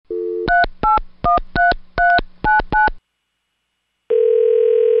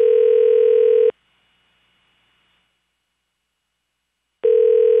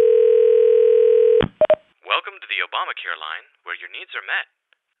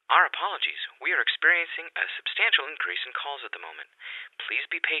Our apologies. We are experiencing a substantial increase in calls at the moment. Please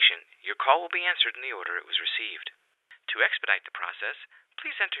be patient. Your call will be answered in the order it was received. To expedite the process,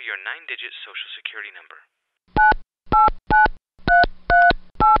 please enter your 9-digit Social Security number.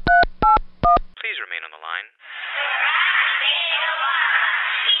 Please remain on the line.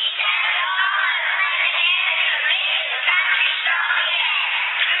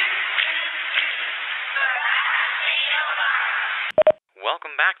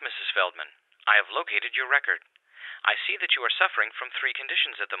 Welcome back, Mrs. Feldman. I have located your record. I see that you are suffering from 3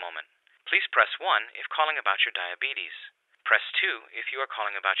 conditions at the moment. Please press 1 if calling about your diabetes. Press 2 if you are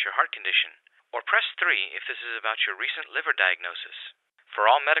calling about your heart condition. Or press 3 if this is about your recent liver diagnosis. For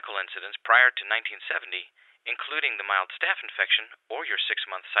all medical incidents prior to 1970, including the mild staph infection or your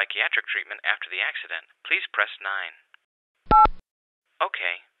 6-month psychiatric treatment after the accident, please press 9.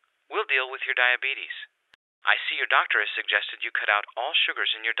 Okay, we'll deal with your diabetes. I see your doctor has suggested you cut out all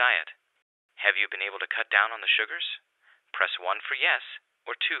sugars in your diet. Have you been able to cut down on the sugars? Press 1 for yes,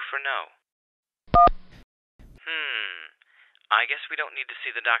 or 2 for no. I guess we don't need to see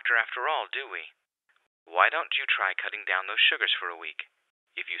the doctor after all, do we? Why don't you try cutting down those sugars for a week?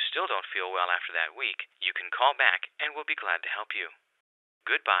 If you still don't feel well after that week, you can call back and we'll be glad to help you.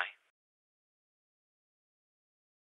 Goodbye.